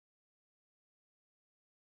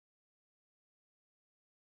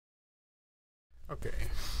Okay.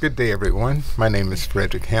 Good day, everyone. My name is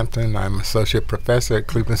Frederick Hampton. I'm Associate Professor at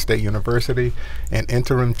Cleveland State University and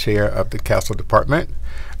Interim Chair of the Counselor Department.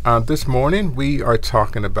 This morning, we are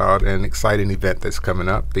talking about an exciting event that's coming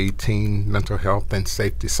up, the Teen Mental Health and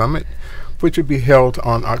Safety Summit, which will be held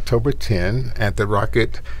on October 10 at the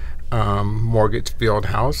Rocket Mortgage Field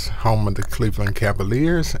House, home of the Cleveland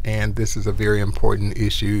Cavaliers, and this is a very important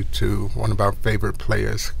issue to one of our favorite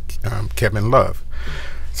players, Kevin Love.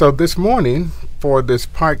 So this morning, for this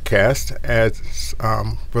podcast, as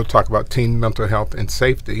we'll talk about teen mental health and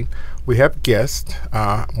safety, we have guests.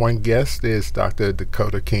 One guest is Dr.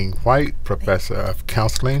 Dakota King-White, Professor of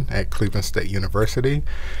Counseling at Cleveland State University,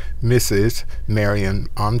 Mrs. Marian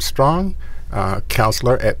Armstrong,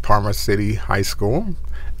 counselor at Parma City High School,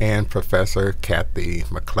 and Professor Kathryn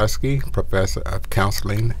MacCluskie, Professor of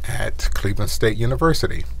Counseling at Cleveland State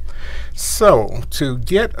University. So, to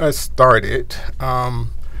get us started,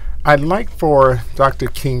 I'd like for Dr.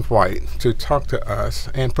 King-White to talk to us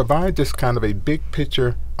and provide just kind of a big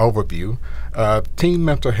picture overview of teen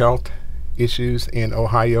mental health issues in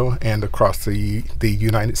Ohio and across the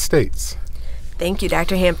United States. Thank you,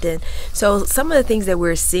 Dr. Hampton. So some of the things that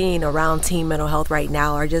we're seeing around teen mental health right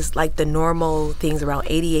now are just like the normal things around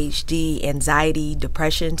ADHD, anxiety,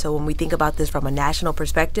 depression. So when we think about this from a national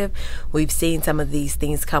perspective, we've seen some of these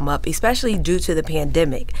things come up, especially due to the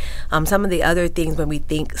pandemic. Some of the other things when we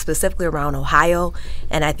think specifically around Ohio,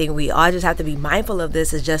 and I think we all just have to be mindful of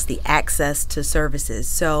this, is just the access to services.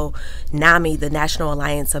 So NAMI, the National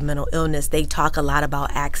Alliance of Mental Illness, they talk a lot about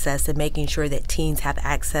access and making sure that teens have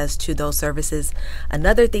access to those services.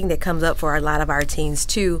 Another thing that comes up for a lot of our teens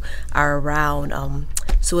too are around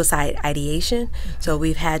suicide ideation. So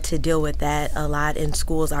we've had to deal with that a lot, and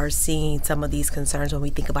schools are seeing some of these concerns when we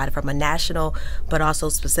think about it from a national, but also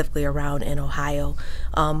specifically around in Ohio.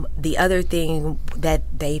 The other thing that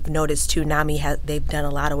they've noticed too, NAMI, they've done a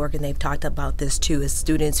lot of work and they've talked about this too, is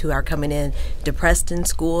students who are coming in depressed in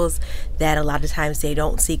schools, that a lot of times they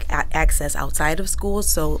don't seek access outside of schools.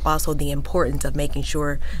 So also the importance of making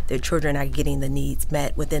sure their children are getting the needs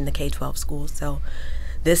met within the K-12 schools. So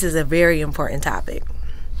this is a very important topic.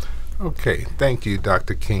 Okay, thank you,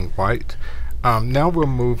 Dr. King-White. Now we'll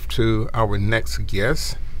move to our next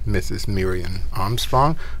guest, Mrs. Marian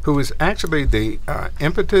Armstrong, who is actually the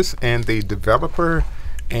impetus and the developer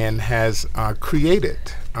and has created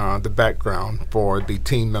the background for the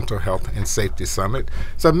Teen Mental Health and Safety Summit.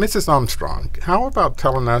 So, Mrs. Armstrong, how about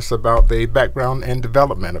telling us about the background and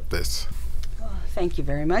development of this? Thank you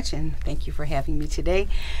very much, and thank you for having me today.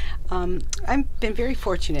 I've been very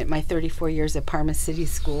fortunate my 34 years at Parma City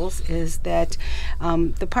Schools is that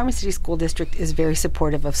the Parma City School District is very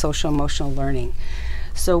supportive of social emotional learning.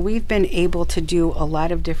 So we've been able to do a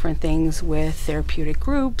lot of different things with therapeutic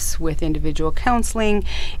groups, with individual counseling,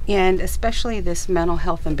 and especially this mental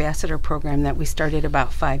health ambassador program that we started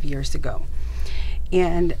about 5 years ago.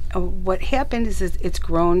 And what happened is it's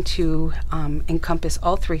grown to encompass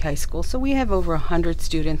all 3 high schools. So we have over 100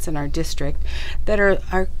 students in our district that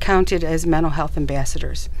are counted as mental health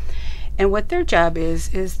ambassadors. And what their job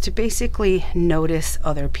is to basically notice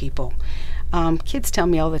other people. Kids tell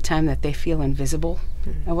me all the time that they feel invisible.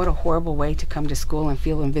 And what a horrible way to come to school and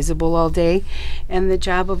feel invisible all day. And the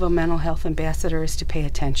job of a mental health ambassador is to pay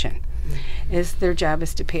attention. Their job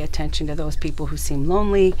is to pay attention to those people who seem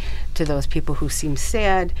lonely, to those people who seem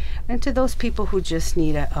sad, and to those people who just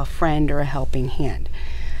need a friend or a helping hand.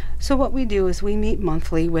 So what we do is we meet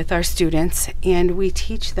monthly with our students and we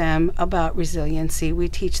teach them about resiliency. We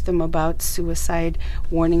teach them about suicide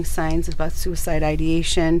warning signs, about suicide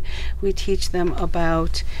ideation. We teach them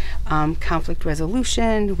about conflict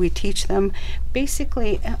resolution. We teach them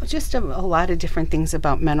basically just a lot of different things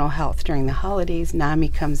about mental health. During the holidays, NAMI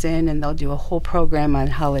comes in and they'll do a whole program on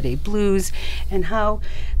holiday blues and how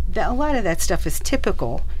a lot of that stuff is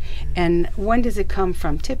typical. And when does it come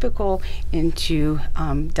from typical into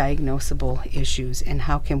diagnosable issues, and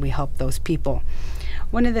how can we help those people?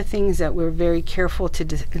 One of the things that we're very careful to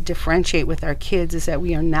differentiate with our kids is that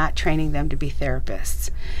we are not training them to be therapists.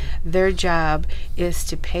 Their job is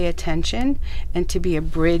to pay attention and to be a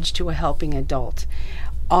bridge to a helping adult.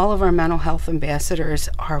 All of our mental health ambassadors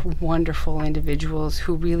are wonderful individuals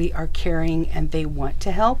who really are caring and they want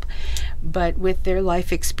to help, but with their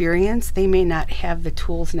life experience, they may not have the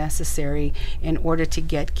tools necessary in order to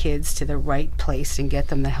get kids to the right place and get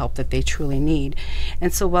them the help that they truly need.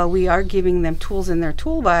 And so while we are giving them tools in their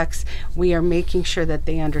toolbox, we are making sure that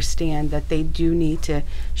they understand that they do need to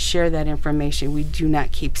share that information. We do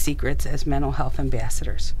not keep secrets as mental health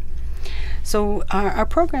ambassadors. So our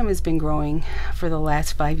program has been growing for the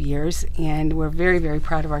last 5 years, and we're very, very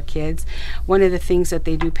proud of our kids. One of the things that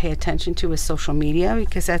they do pay attention to is social media,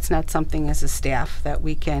 because that's not something as a staff that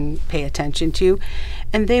we can pay attention to.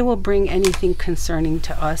 And they will bring anything concerning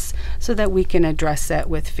to us so that we can address that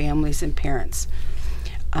with families and parents.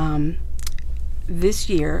 This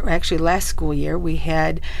year, actually last school year, we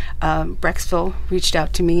had Brecksville reached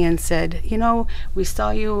out to me and said, you know, we saw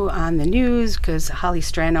you on the news because Holly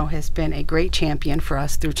Strano has been a great champion for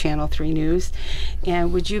us through Channel 3 News,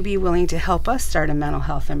 and would you be willing to help us start a mental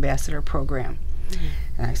health ambassador program? Mm-hmm.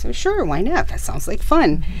 And I said, sure, why not? That sounds like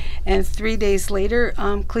fun. Mm-hmm. And 3 days later,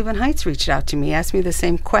 Cleveland Heights reached out to me, asked me the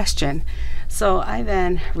same question. So I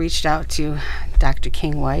then reached out to Dr.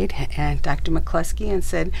 King-White and Dr. MacCluskie and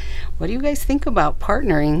said, what do you guys think about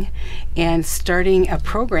partnering and starting a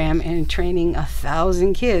program and training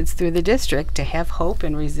 1,000 kids through the district to have hope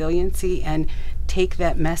and resiliency and take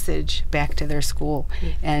that message back to their school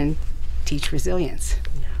and teach resilience?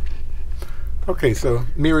 Okay, so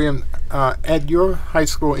Marian, at your high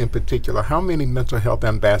school in particular, how many mental health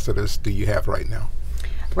ambassadors do you have right now?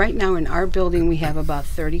 Right now in our building we have about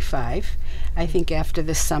 35. I think after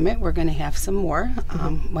the summit we're going to have some more.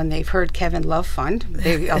 When they've heard Kevin Love Fund,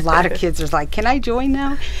 a lot of kids are like, can I join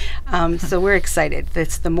now? So we're excited.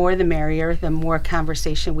 It's the more the merrier, the more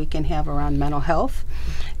conversation we can have around mental health,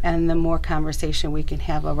 and the more conversation we can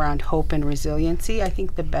have around hope and resiliency, I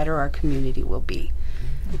think the better our community will be.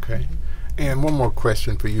 Okay. And one more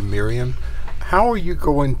question for you, Marian. How are you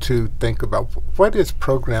going to think about what is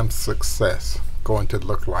program success going to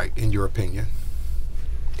look like, in your opinion?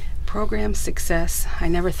 Program success, I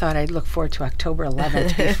never thought I'd look forward to October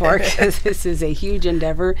 11th before, because this is a huge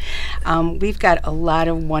endeavor. We've got a lot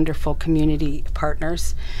of wonderful community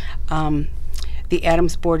partners. The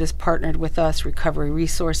Adams Board has partnered with us, Recovery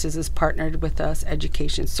Resources has partnered with us,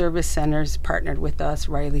 Education Service Centers partnered with us,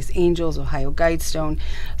 Riley's Angels, Ohio Guidestone.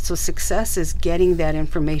 So success is getting that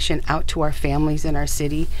information out to our families in our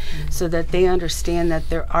city so that they understand that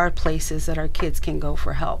there are places that our kids can go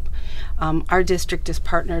for help. Our district is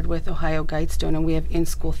partnered with Ohio Guidestone, and we have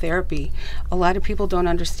in-school therapy. A lot of people don't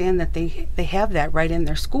understand that they have that right in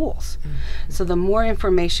their schools. So the more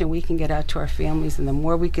information we can get out to our families, and the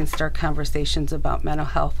more we can start conversations about mental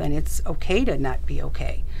health, and it's okay to not be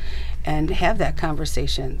okay, and have that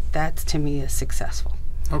conversation, that to me is successful.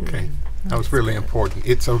 Okay. That was really important.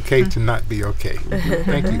 It's okay to not be okay.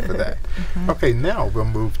 Thank you for that. Okay, now we'll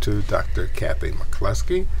move to Dr. Kathryn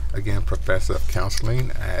MacCluskie, again, Professor of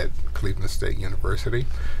Counseling at Cleveland State University.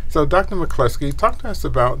 So, Dr. MacCluskie, talk to us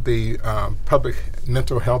about the public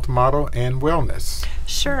mental health model and wellness.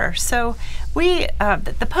 Sure. So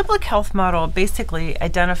the public health model basically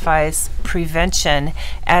identifies prevention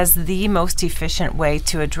as the most efficient way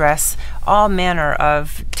to address all manner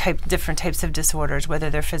of different types of disorders, whether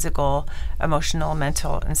they're physical, emotional,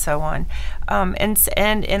 mental, and so on.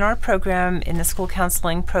 And in our program, in the school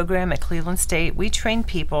counseling program at Cleveland State, we train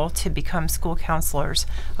people to become school counselors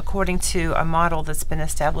according to a model that's been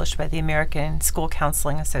established by the American School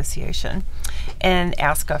Counseling Association, and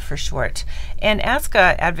ASCA for short. And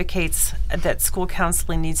ASCA advocates that school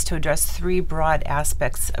counseling needs to address 3 broad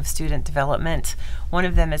aspects of student development. One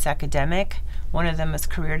of them is academic, one of them is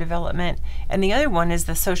career development, and the other one is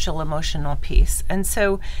the social emotional piece. And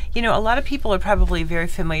so, you know, a lot of people are probably very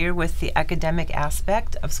familiar with the academic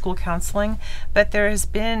aspect of school counseling, but there has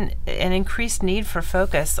been an increased need for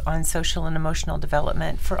focus on social and emotional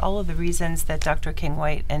development for all of the reasons that Dr.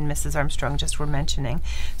 King-White and Mrs. Armstrong just were mentioning.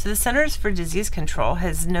 So the Centers for Disease Control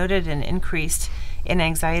has noted an increase in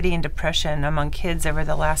anxiety and depression among kids over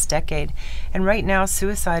the last decade. And right now,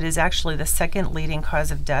 suicide is actually the second leading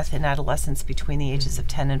cause of death in adolescents between the ages of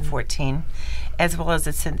 10 and 14, as well as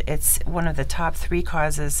it's one of the top 3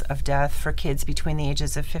 causes of death for kids between the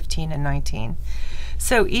ages of 15 and 19.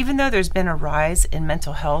 So even though there's been a rise in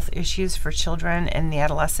mental health issues for children and the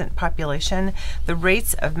adolescent population, the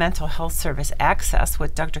rates of mental health service access,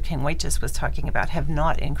 what Dr. King-White just was talking about, have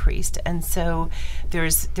not increased. And so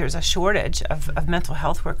there's a shortage of mental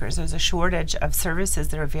health workers. There's a shortage of services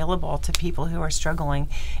that are available to people who are struggling,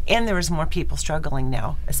 and there is more people struggling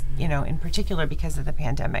now, you know, in particular because of the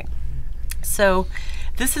pandemic. So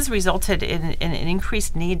this has resulted in an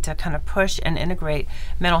increased need to kind of push and integrate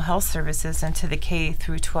mental health services into the K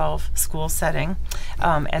through 12 school setting,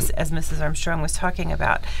 as Mrs. Armstrong was talking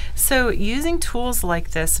about. So using tools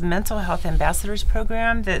like this mental health ambassadors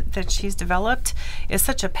program that she's developed is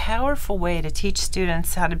such a powerful way to teach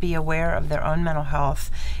students how to be aware of their own mental health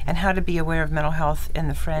and how to be aware of mental health in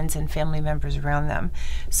the friends and family members around them.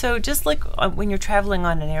 So just like when you're traveling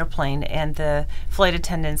on an airplane and the flight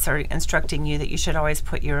attendants are instructing you that you should always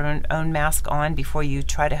put your own mask on before you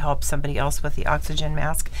try to help somebody else with the oxygen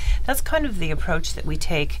mask. That's kind of the approach that we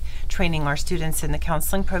take training our students in the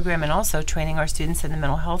counseling program and also training our students in the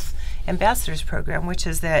mental health ambassadors program, which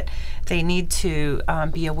is that they need to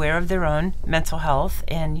be aware of their own mental health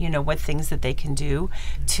and what things that they can do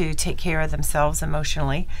to take care of themselves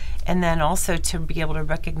emotionally, and then also to be able to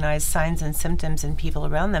recognize signs and symptoms in people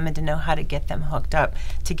around them and to know how to get them hooked up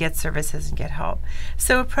to get services and get help.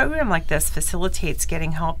 So a program like this facilitates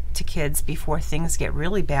getting help to kids before things get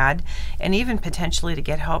really bad, and even potentially to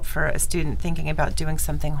get help for a student thinking about doing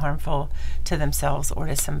something harmful to themselves or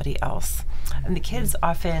to somebody else. And the kids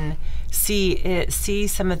often see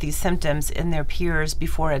some of these symptoms in their peers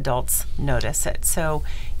before adults notice it. So,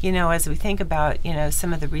 as we think about,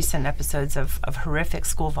 some of the recent episodes of horrific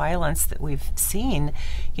school violence that we've seen,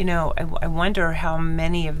 I wonder how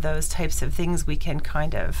many of those types of things we can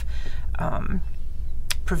kind of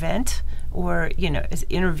prevent or,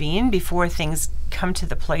 intervene before things come to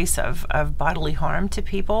the place of bodily harm to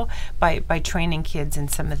people by training kids in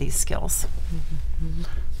some of these skills.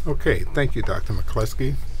 Okay, thank you, Dr.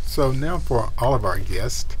 MacCluskie. So now for all of our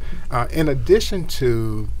guests, in addition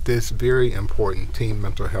to this very important Teen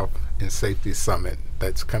Mental Health and Safety Summit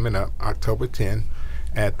that's coming up October 10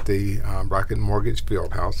 at the Rocket Mortgage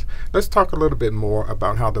Fieldhouse, let's talk a little bit more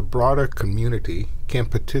about how the broader community can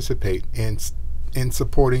participate in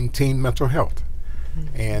supporting teen mental health.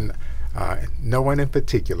 And no one in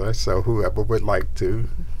particular, so whoever would like to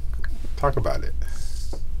talk about it.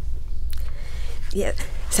 Yeah.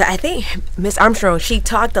 So I think Ms. Armstrong, she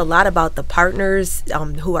talked a lot about the partners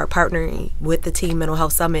who are partnering with the Teen Mental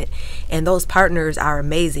Health Summit, and those partners are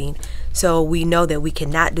amazing. So we know that we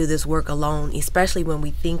cannot do this work alone, especially when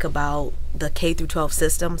we think about the K through 12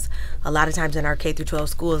 systems. A lot of times in our K through 12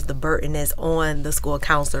 schools, the burden is on the school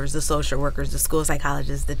counselors, the social workers, the school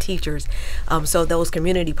psychologists, the teachers. So those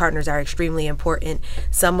community partners are extremely important.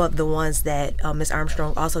 Some of the ones that Ms.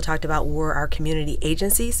 Armstrong also talked about were our community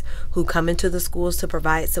agencies who come into the schools to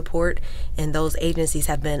provide support, and those agencies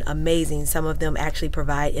have been amazing. Some of them actually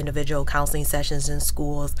provide individual counseling sessions in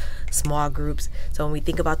schools, small groups. So when we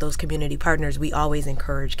think about those community partners, we always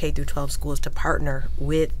encourage K through 12 schools to partner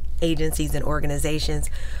with agencies and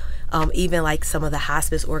organizations, even like some of the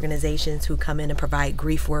hospice organizations who come in and provide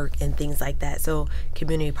grief work and things like that. So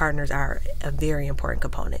community partners are a very important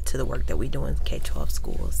component to the work that we do in K-12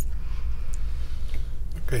 schools.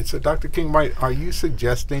 Okay, so Dr. King-White, are you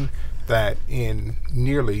suggesting that in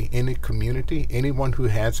nearly any community, anyone who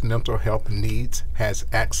has mental health needs has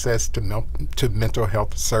access to mental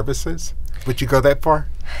health services? Would you go that far?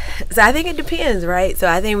 So I think it depends, right? So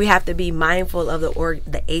I think we have to be mindful of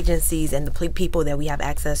the agencies and the people that we have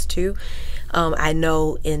access to. I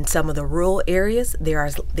know in some of the rural areas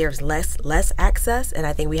there's less access, and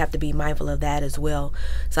I think we have to be mindful of that as well.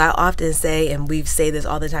 So I often say, and we say this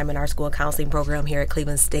all the time in our school counseling program here at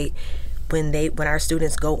Cleveland State, when our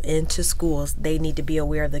students go into schools, they need to be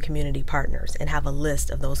aware of the community partners and have a list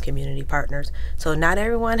of those community partners. So not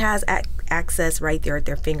everyone has access right there at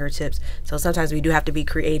their fingertips. So sometimes we do have to be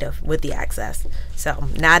creative with the access. So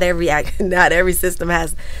not every system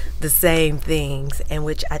has the same things, and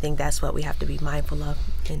which I think that's what we have to be mindful of.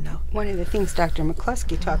 One of the things Dr.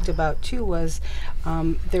 MacCluskie talked about too was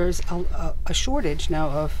there's a shortage now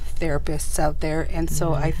of therapists out there, and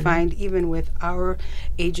so I find even with our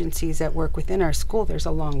agencies that work within our school, there's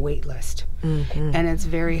a long wait list. And it's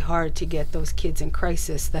very hard to get those kids in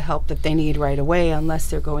crisis the help that they need right away unless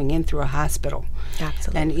they're going in through a hospital.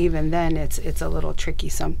 Absolutely. And even then it's a little tricky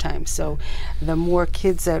sometimes. So the more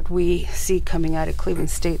kids that we see coming out of Cleveland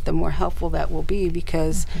State, the more helpful that will be,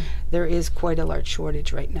 because there is quite a large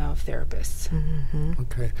shortage right now of therapists.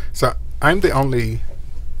 Okay, so I'm the only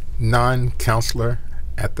non-counselor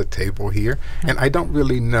at the table here, and I don't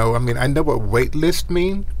really know. I mean, I know what wait lists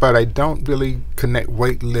mean, but I don't really connect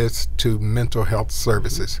wait lists to mental health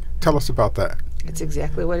services. Tell us about that. It's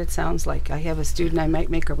exactly what it sounds like. I have a student I might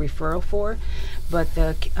make a referral for, but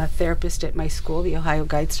the therapist at my school, the Ohio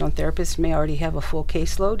Guidestone therapist, may already have a full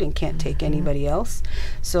caseload and can't take anybody else.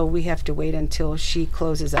 So we have to wait until she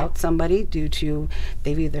closes out somebody due to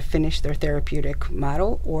they've either finished their therapeutic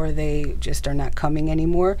model or they just are not coming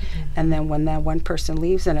anymore. And then when that one person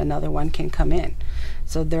leaves, then another one can come in.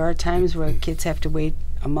 So there are times where kids have to wait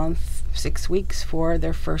a month, 6 weeks for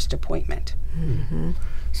their first appointment.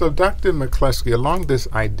 So Dr. MacCluskie, along this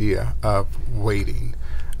idea of waiting,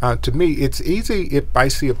 to me it's easy if I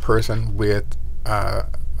see a person with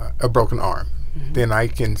a broken arm, then I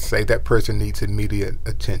can say that person needs immediate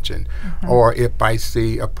attention. Or if I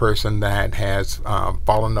see a person that has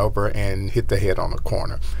fallen over and hit the head on a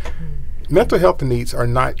corner. mental health needs are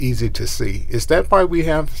not easy to see. Is that why we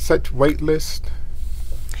have such wait lists?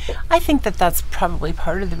 I think that that's probably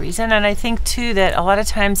part of the reason, and I think too that a lot of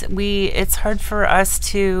times it's hard for us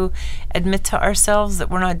to admit to ourselves that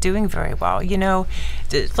we're not doing very well. You know,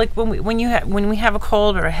 like when we have a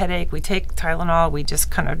cold or a headache, we take Tylenol, we just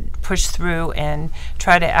kind of push through and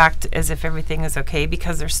try to act as if everything is okay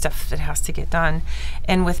because there's stuff that has to get done.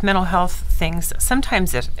 And with mental health things,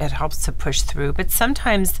 sometimes it helps to push through, but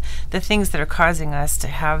sometimes the things that are causing us to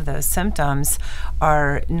have those symptoms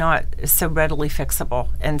are not so readily fixable.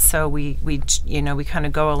 And so we kind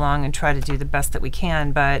of go along and try to do the best that we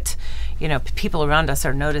can, but people around us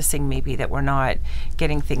are noticing maybe that we're not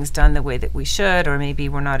getting things done the way that we should, or maybe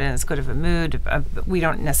we're not in as good of a mood. But we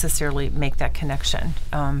don't necessarily make that connection,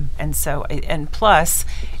 and plus,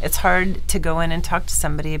 it's hard to go in and talk to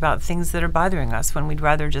somebody about things that are bothering us when we'd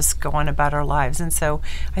rather just go on about our lives. And so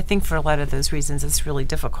I think for a lot of those reasons, it's really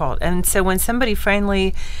difficult. And so when somebody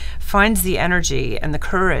finally finds the energy and the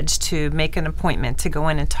courage to make an appointment to go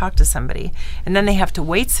in and talk to somebody, and then they have to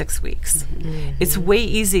wait 6 weeks, it's way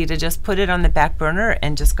easy to just put it on the back burner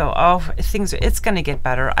and just go, oh, it's going to get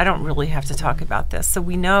better. I don't really have to talk about this. So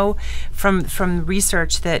we know from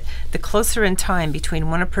research that the closer in time between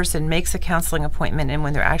when a person makes a counseling appointment and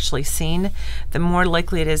when they're actually seen, the more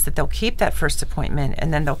likely it is that they'll keep that first appointment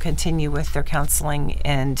and then they'll continue with their counseling.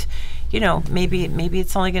 And maybe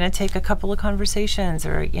it's only going to take a couple of conversations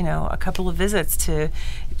or a couple of visits to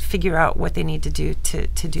figure out what they need to do to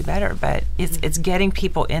do better. But it's getting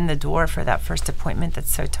people in the door for that first appointment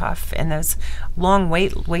that's so tough, and those long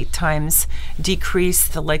wait times decrease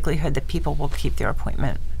the likelihood that people will keep their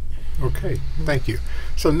appointment. Okay, thank you.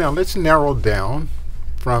 So now let's narrow down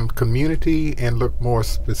from community and look more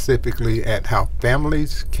specifically at how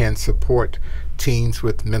families can support teens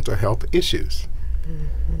with mental health issues.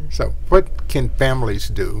 So what can families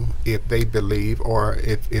do if they believe or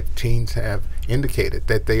if teens have indicated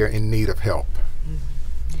that they are in need of help?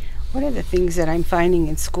 One of the things that I'm finding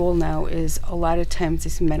in school now is a lot of times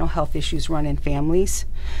these mental health issues run in families.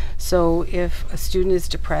 So if a student is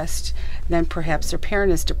depressed, then perhaps their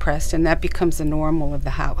parent is depressed, and that becomes the normal of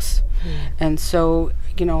the house. And so,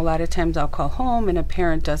 a lot of times I'll call home and a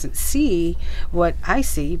parent doesn't see what I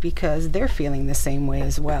see because they're feeling the same way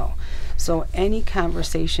as well. So any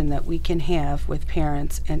conversation that we can have with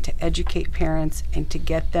parents and to educate parents and to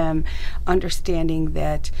get them understanding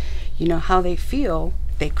that, how they feel,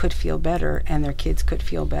 they could feel better and their kids could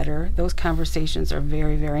feel better. Those conversations are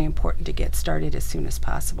very, very important to get started as soon as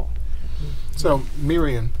possible. So,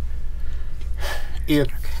 Marian, if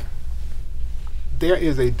there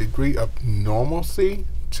is a degree of normalcy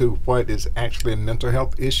to what is actually a mental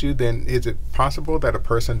health issue, then is it possible that a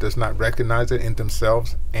person does not recognize it in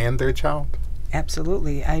themselves and their child?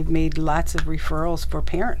 Absolutely. I've made lots of referrals for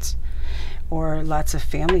parents or lots of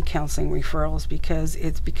family counseling referrals because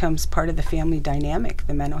it becomes part of the family dynamic,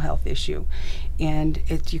 the mental health issue. And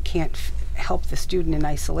you can't help the student in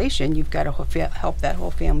isolation. You've got to help that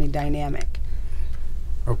whole family dynamic.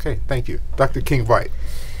 Okay, thank you. Dr. King-White.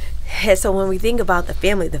 So when we think about the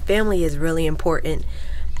family is really important.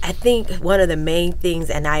 I think one of the main things,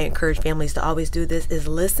 and I encourage families to always do this, is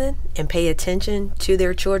listen and pay attention to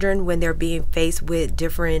their children when they're being faced with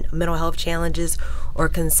different mental health challenges or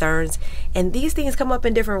concerns. And these things come up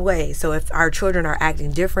in different ways. So if our children are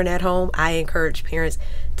acting different at home, I encourage parents,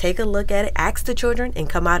 take a look at it, ask the children, and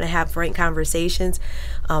come out and have frank conversations.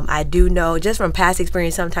 I do know just from past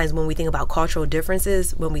experience, sometimes when we think about cultural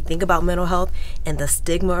differences, when we think about mental health and the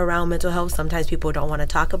stigma around mental health, sometimes people don't want to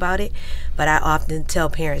talk about it. But I often tell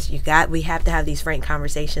parents, we have to have these frank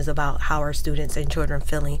conversations about how our students and children are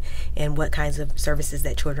feeling and what kinds of services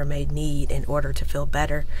that children may need in order to feel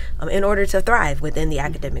better, in order to thrive within the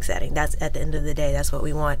academic setting. That's, at the end of the day, that's what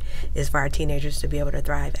we want, is for our teenagers to be able to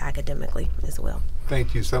thrive academically as well.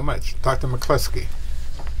 Thank you so much. Dr. MacCluskie.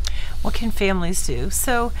 What can families do?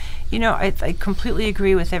 So, I completely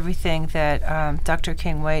agree with everything that Dr.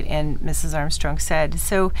 King-White and Mrs. Armstrong said.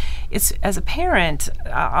 So, it's as a parent,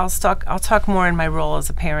 I'll talk more in my role as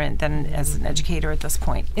a parent than as an educator at this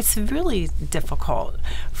point. It's really difficult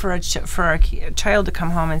for a child to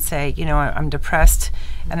come home and say, I'm depressed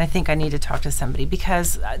and I think I need to talk to somebody,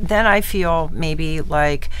 because then I feel maybe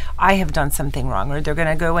like I have done something wrong, or they're going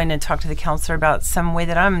to go in and talk to the counselor about some way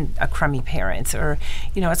that I'm a crummy parent, or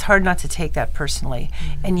it's hard not to take that personally.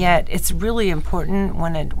 And yet it's really important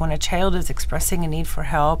when a child is expressing a need for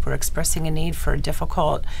help or expressing a need for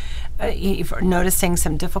noticing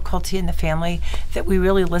some difficulty in the family, that we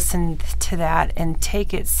really listen to that and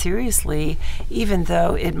take it seriously, even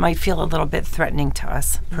though it might feel a little bit threatening to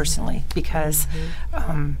us personally, because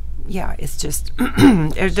yeah, it's just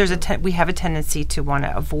we have a tendency to want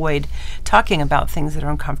to avoid talking about things that are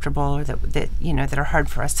uncomfortable or that are hard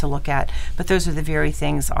for us to look at. But those are the very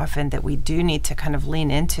things often that we do need to kind of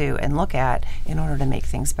lean into and look at in order to make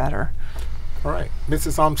things better. All right,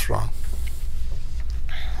 Mrs. Armstrong.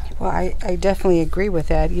 Well, I definitely agree with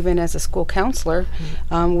that. Even as a school counselor,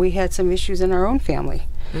 we had some issues in our own family.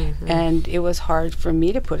 And it was hard for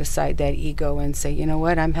me to put aside that ego and say, you know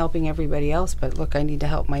what, I'm helping everybody else, but look, I need to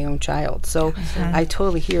help my own child. So I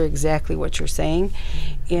totally hear exactly what you're saying.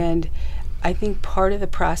 And I think part of the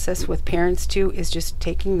process with parents, too, is just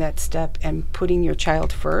taking that step and putting your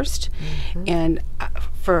child first. And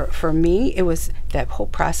for me, it was that whole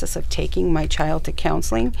process of taking my child to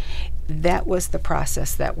counseling. That was the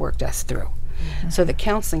process that worked us through. So the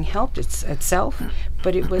counseling helped itself,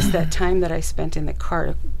 but it was that time that I spent in the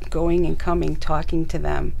car going and coming, talking to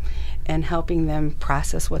them, and helping them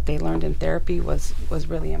process what they learned in therapy was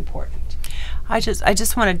really important. I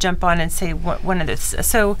just want to jump on and say one of this.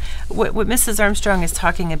 So what Mrs. Armstrong is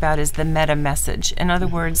talking about is the meta message. In other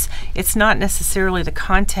words, it's not necessarily the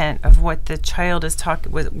content of what the child is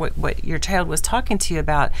what your child was talking to you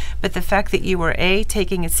about, but the fact that you were A,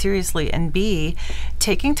 taking it seriously, and B,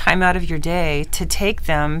 taking time out of your day to take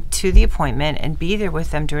them to the appointment and be there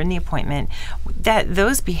with them during the appointment. That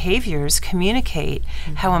those behaviors communicate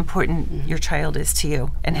how important your child is to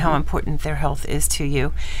you and how important their health is to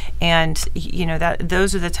you. And you know, that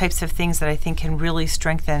those are the types of things that I think can really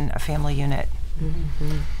strengthen a family unit.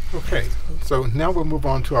 Okay, so now we'll move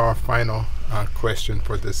on to our final question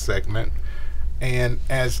for this segment. And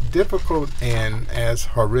as difficult and as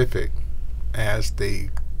horrific as the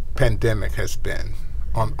pandemic has been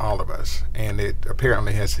on all of us, and it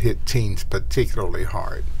apparently has hit teens particularly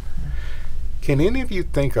hard, can any of you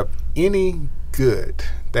think of any good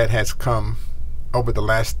that has come over the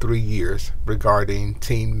last 3 years regarding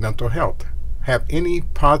teen mental health? Have any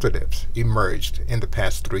positives emerged in the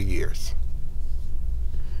past 3 years?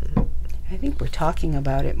 I think we're talking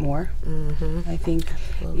about it more. I think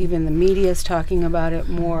even the media is talking about it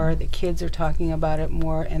more, the kids are talking about it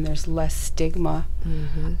more, and there's less stigma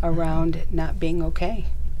around not being okay.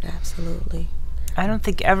 Absolutely. I don't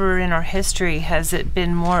think ever in our history has it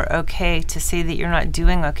been more okay to say that you're not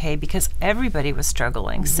doing okay, because everybody was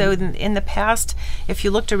struggling. So in the past, if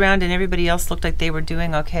you looked around and everybody else looked like they were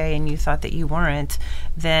doing okay and you thought that you weren't,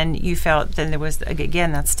 then you felt, then there was,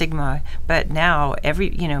 again, that stigma. But now,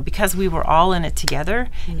 because we were all in it together,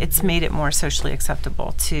 it's made it more socially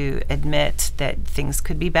acceptable to admit that things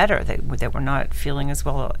could be better, that we're not feeling as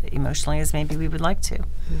well emotionally as maybe we would like to.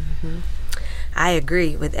 I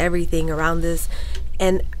agree with everything around this.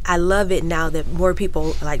 And I love it now that more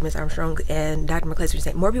people, like Ms. Armstrong and Dr. MacCluskie were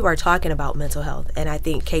saying, more people are talking about mental health. And I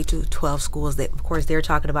think K-12 schools, that of course they're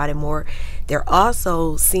talking about it more. They're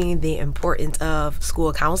also seeing the importance of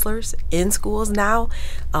school counselors in schools now.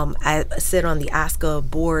 I sit on the ASCA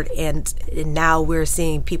board, and now we're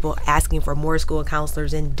seeing people asking for more school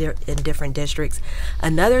counselors in different districts.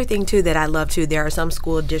 Another thing too that I love too, there are some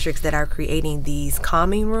school districts that are creating these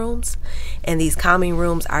calming rooms, and these calming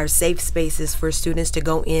rooms are safe spaces for students to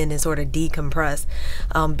go in and sort of decompress.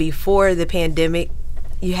 Before the pandemic,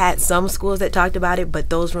 you had some schools that talked about it, but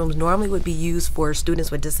those rooms normally would be used for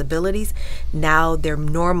students with disabilities. Now they're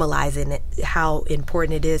normalizing it, how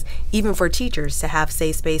important it is, even for teachers, to have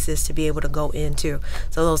safe spaces to be able to go into.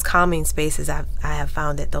 So those calming spaces, I have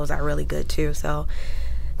found that those are really good too. So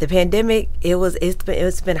the pandemic,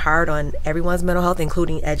 it's been hard on everyone's mental health,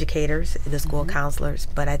 including educators, the school counselors,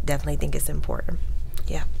 but I definitely think it's important.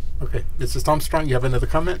 Yeah. Okay, Mrs. Armstrong, you have another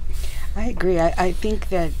comment? I agree. I think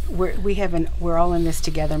that we're all in this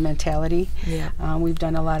together mentality. Yeah. We've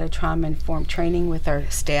done a lot of trauma-informed training with our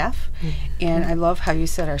staff, and I love how you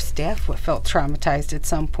said our staff felt traumatized at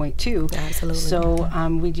some point too. Absolutely. So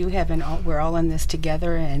we do have we're all in this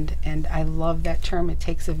together, and I love that term. It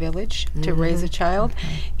takes a village to raise a child,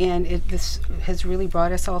 and this has really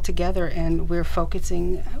brought us all together, and we're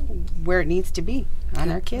focusing where it needs to be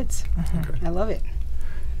on our kids. I love it.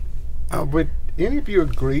 Would any of you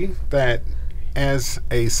agree that as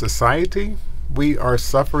a society we are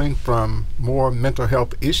suffering from more mental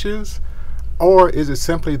health issues, or is it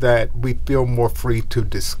simply that we feel more free to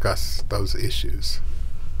discuss those issues?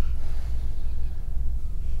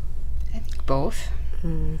 I think both.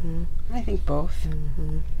 I think both.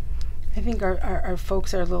 I think our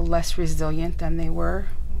folks are a little less resilient than they were.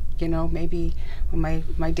 You know, maybe when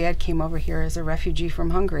my dad came over here as a refugee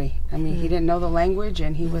from Hungary. I mean, he didn't know the language,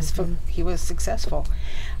 and he was successful.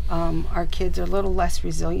 Our kids are a little less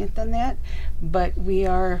resilient than that, but we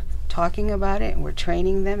are talking about it, and we're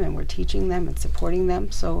training them, and we're teaching them and supporting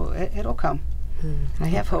them, so it'll come. I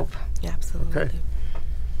have hope. Yeah, absolutely. Okay.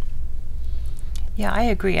 Yeah, I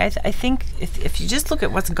agree. I think if you just look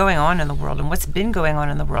at what's going on in the world and what's been going on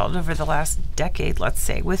in the world over the last decade, let's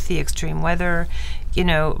say, with the extreme weather,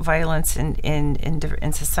 violence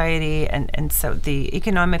in society, and so the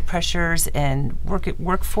economic pressures and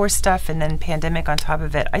workforce stuff, and then pandemic on top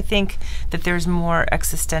of it, I think that there's more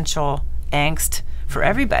existential angst for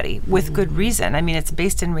everybody with good reason. I mean, it's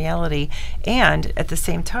based in reality, and at the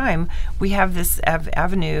same time, we have this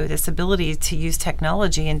avenue, this ability to use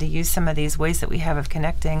technology and to use some of these ways that we have of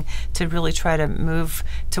connecting to really try to move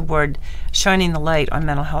toward shining the light on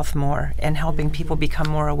mental health more and helping people become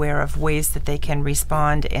more aware of ways that they can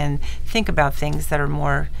respond and think about things that are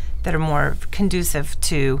more conducive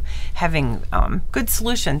to having good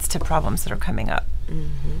solutions to problems that are coming up.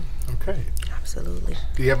 Okay. Absolutely.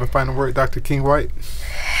 Do you have a final word, Dr. King-White?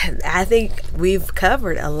 I think we've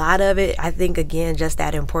covered a lot of it. I think, again, just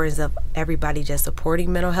that importance of everybody just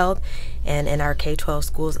supporting mental health, and in our K-12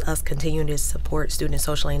 schools, us continuing to support students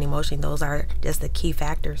socially and emotionally. Those are just the key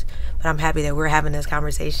factors. But I'm happy that we're having this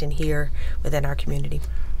conversation here within our community.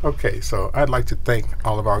 Okay, so I'd like to thank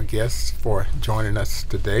all of our guests for joining us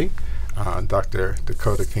today. Dr.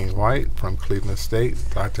 Dakota King-White from Cleveland State,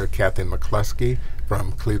 Dr. Kathryn MacCluskie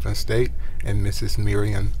from Cleveland State, and Mrs.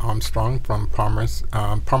 Marian Armstrong from Parma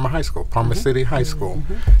High School, Parma City High School.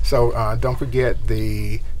 So don't forget,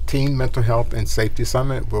 the Teen Mental Health and Safety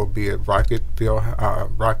Summit will be at Rocket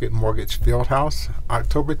Mortgage Fieldhouse,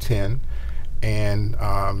 October 10, and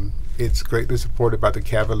it's greatly supported by the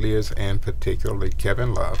Cavaliers and particularly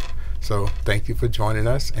Kevin Love. So thank you for joining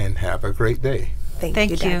us, and have a great day.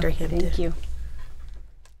 Thank you, Dr. Hampton. Thank you.